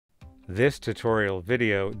This tutorial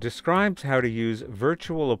video describes how to use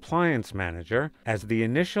Virtual Appliance Manager as the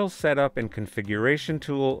initial setup and configuration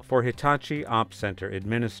tool for Hitachi Op Center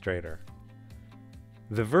Administrator.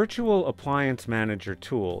 The Virtual Appliance Manager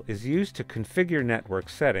tool is used to configure network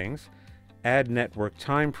settings, add network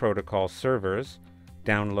time protocol servers,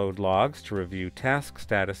 download logs to review task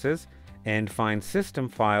statuses, and find system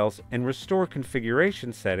files and restore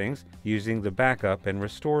configuration settings using the backup and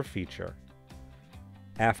restore feature.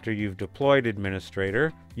 After you've deployed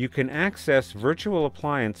Administrator, you can access Virtual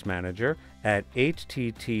Appliance Manager at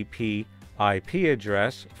http IP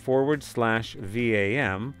address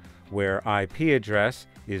 /VAM, where IP address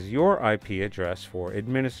is your IP address for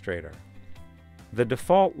Administrator. The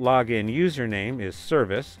default login username is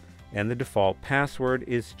service, and the default password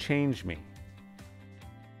is ChangeMe.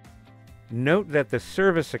 Note that the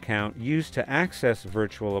service account used to access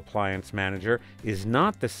Virtual Appliance Manager is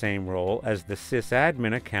not the same role as the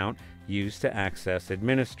sysadmin account used to access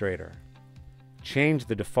Administrator. Change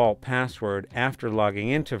the default password after logging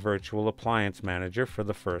into Virtual Appliance Manager for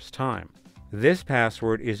the first time. This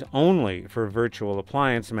password is only for Virtual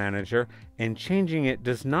Appliance Manager, and changing it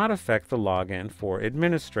does not affect the login for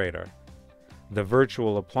Administrator. The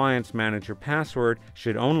Virtual Appliance Manager password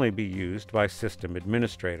should only be used by system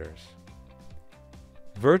administrators.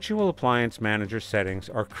 Virtual Appliance Manager settings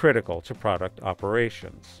are critical to product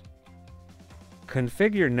operations.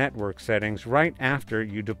 Configure network settings right after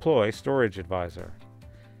you deploy Storage Advisor.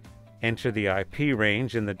 Enter the IP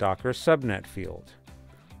range in the Docker subnet field.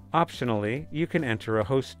 Optionally, you can enter a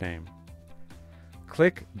host name.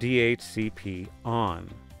 Click DHCP On.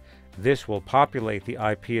 This will populate the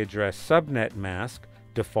IP address subnet mask,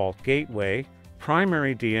 default gateway,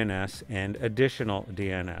 primary DNS, and additional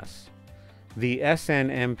DNS. The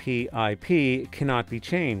SNMP IP cannot be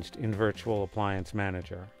changed in Virtual Appliance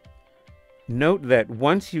Manager. Note that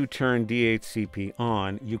once you turn DHCP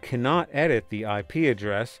on, you cannot edit the IP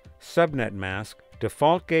address, subnet mask,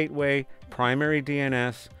 default gateway, primary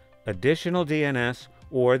DNS, additional DNS,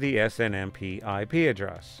 or the SNMP IP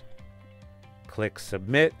address. Click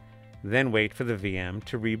Submit, then wait for the VM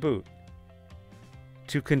to reboot.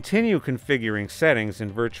 To continue configuring settings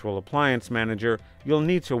in Virtual Appliance Manager, you'll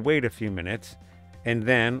need to wait a few minutes and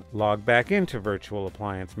then log back into Virtual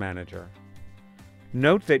Appliance Manager.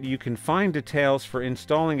 Note that you can find details for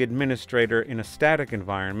installing Administrator in a static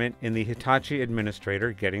environment in the Hitachi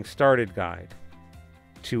Administrator Getting Started guide.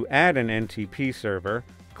 To add an NTP server,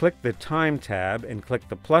 click the Time tab and click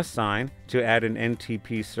the plus sign to add an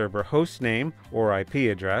NTP server host name or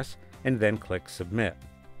IP address, and then click Submit.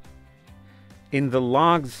 In the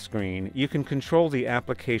Logs screen, you can control the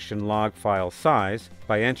application log file size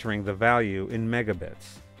by entering the value in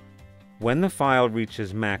megabits. When the file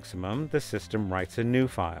reaches maximum, the system writes a new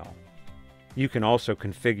file. You can also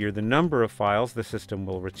configure the number of files the system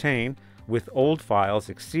will retain, with old files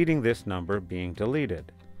exceeding this number being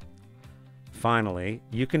deleted. Finally,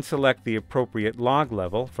 you can select the appropriate log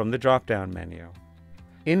level from the drop-down menu.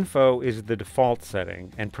 Info is the default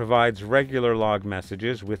setting and provides regular log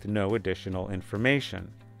messages with no additional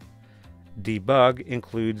information. Debug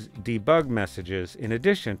includes debug messages in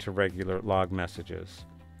addition to regular log messages.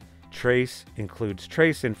 Trace includes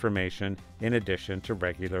trace information in addition to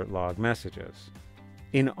regular log messages.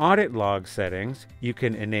 In audit log settings, you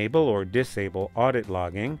can enable or disable audit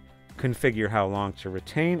logging, configure how long to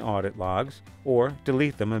retain audit logs, or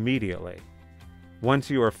delete them immediately.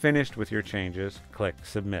 Once you are finished with your changes, click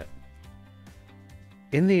Submit.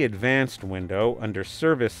 In the Advanced window under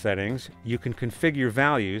Service Settings, you can configure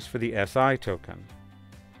values for the SI token.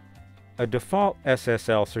 A default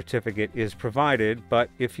SSL certificate is provided,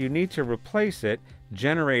 but if you need to replace it,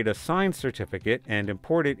 generate a signed certificate and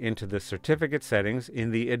import it into the certificate settings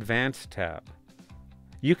in the Advanced tab.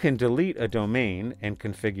 You can delete a domain and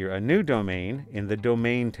configure a new domain in the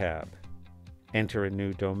Domain tab. Enter a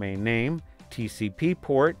new domain name, TCP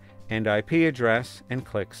port, and IP address, and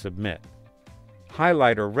click Submit.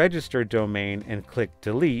 Highlight a registered domain and click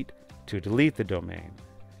Delete to delete the domain.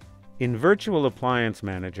 In Virtual Appliance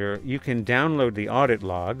Manager, you can download the audit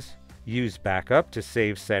logs, use backup to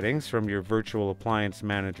save settings from your Virtual Appliance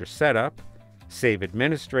Manager setup, save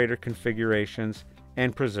administrator configurations,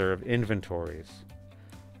 and preserve inventories.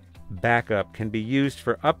 Backup can be used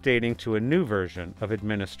for updating to a new version of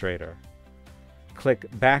Administrator. Click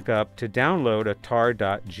Backup to download a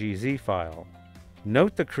tar.gz file.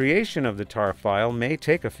 Note the creation of the tar file may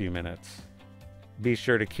take a few minutes. Be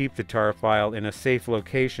sure to keep the tar file in a safe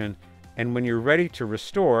location, and when you're ready to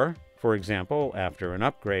restore, for example after an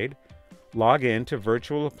upgrade, log in to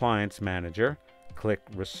Virtual Appliance Manager, click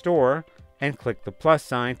Restore, and click the plus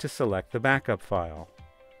sign to select the backup file.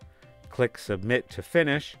 Click Submit to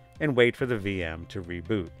finish and wait for the VM to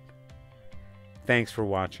reboot. Thanks for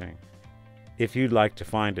watching. If you'd like to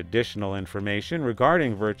find additional information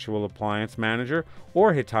regarding Virtual Appliance Manager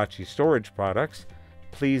or Hitachi storage products,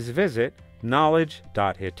 please visit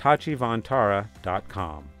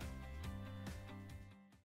knowledge.hitachivantara.com.